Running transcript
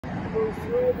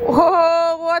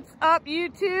Whoa, what's up,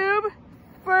 YouTube?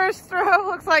 First throw.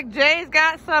 Looks like Jay's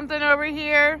got something over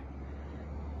here.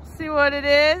 See what it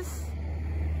is.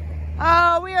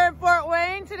 Oh, we are in Fort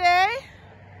Wayne today.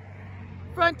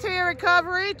 Frontier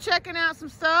Recovery, checking out some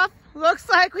stuff. Looks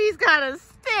like he's got a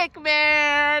stick,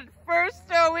 man. First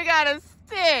throw, we got a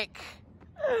stick.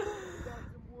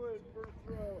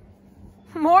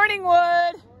 Morning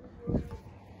wood.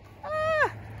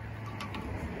 Ah.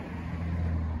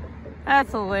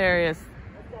 That's hilarious.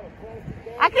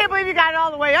 I can't believe you got it all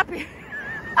the way up here.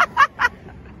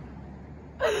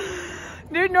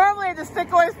 Dude, normally the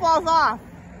stick always falls off.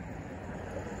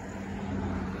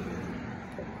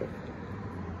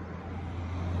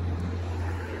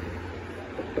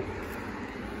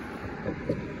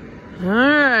 All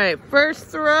right, first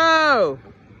throw.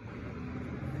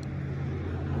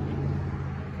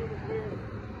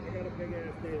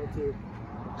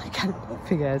 I got a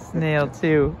big ass nail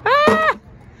too. Ah!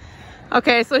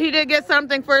 Okay, so he did get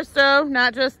something first throw,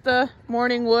 not just the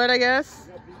morning wood, I guess.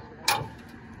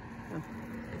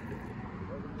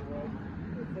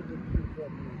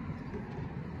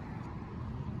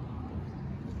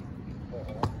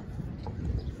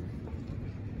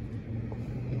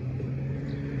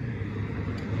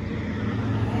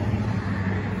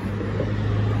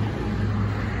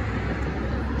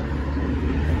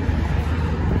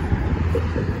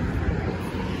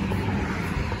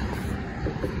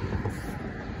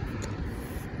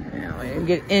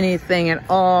 Get anything at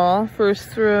all first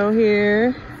throw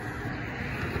here.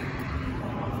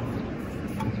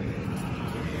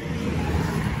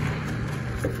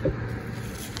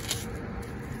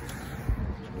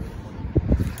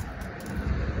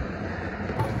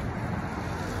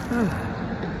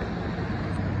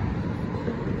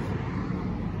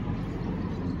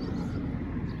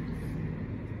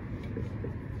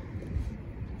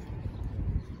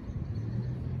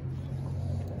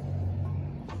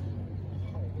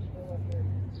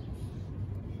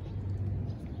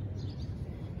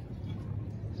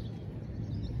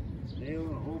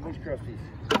 Nailing a whole bunch of crusties.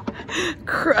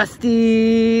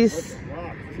 Crusties.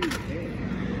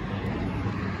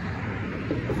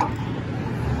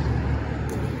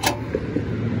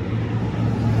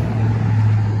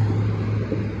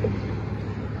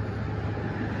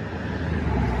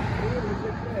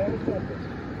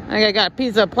 I think I got a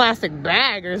piece of plastic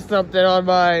bag or something on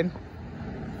mine.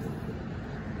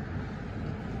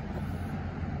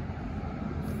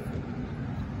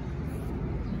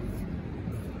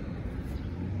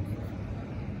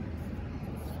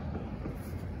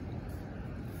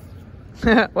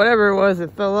 Whatever it was,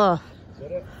 it fell off.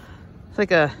 It's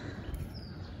like a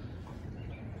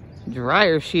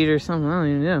dryer sheet or something. I don't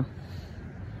even know.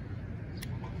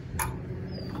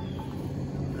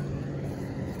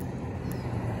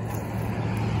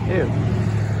 Ew.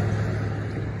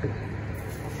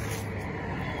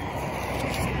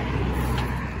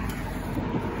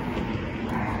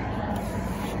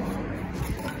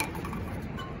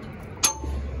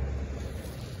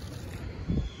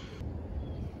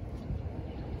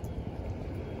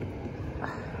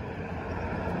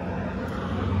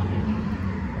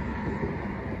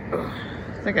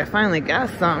 I think I finally got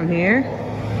something here.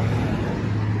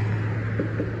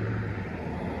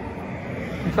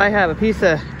 If I have a piece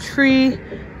of tree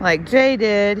like Jay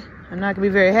did, I'm not gonna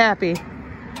be very happy.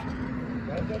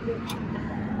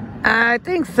 I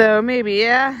think so, maybe,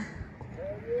 yeah.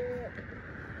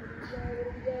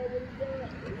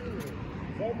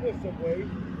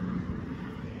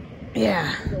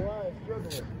 Yeah.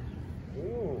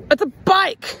 It's a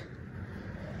bike.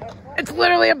 It's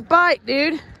literally a bike,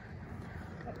 dude.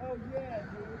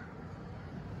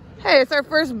 Hey, it's our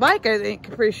first bike, I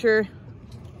think. Pretty sure.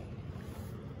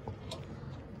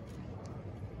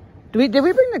 Did we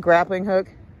bring the grappling hook?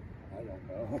 I don't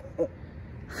know.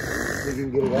 Think you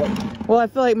can get it up? Well, I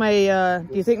feel like my,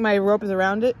 do you think my rope is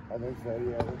around it? I think so,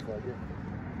 yeah, looks like it.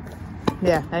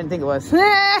 Yeah, I didn't think it was. No,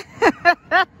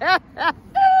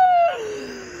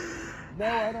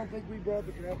 I don't think we brought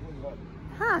the grappling hook.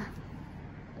 Huh.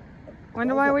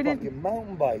 Wonder why we didn't. Fucking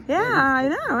mountain bike. Yeah, I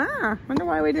know. Yeah. Wonder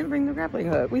why we didn't bring the grappling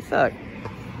hook. We suck.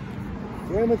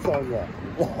 Damn it, Sonia.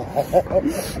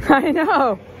 I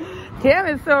know. Damn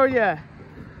it, Sonia.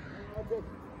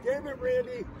 Damn it,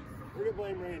 Randy. We're gonna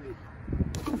blame Randy.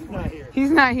 He's not here.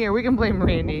 He's not here. We can blame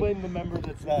Randy. We'll blame the member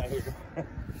that's not here.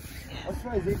 I'm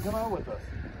surprised he didn't come out with us.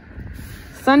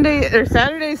 Sunday or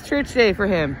Saturday's church day for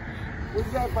him.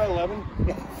 We've got by 11.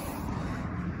 Time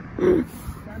to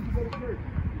go to church.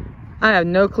 I have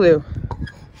no clue.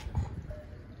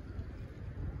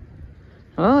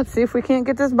 Well, let's see if we can't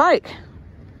get this bike.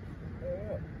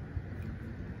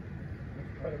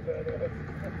 Oh, yeah. not a badass.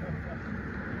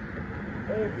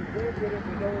 Hey, if you can't get it,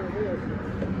 you know where it is.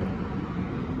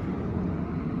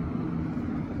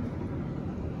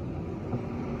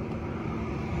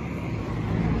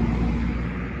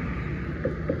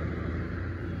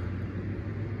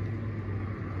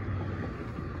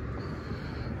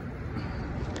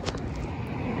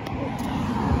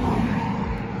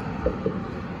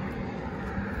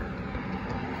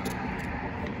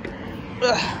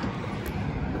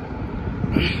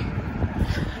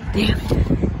 Damn it.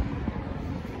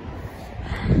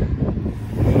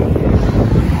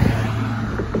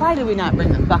 Why did we not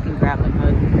bring the fucking grappling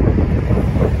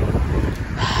hook?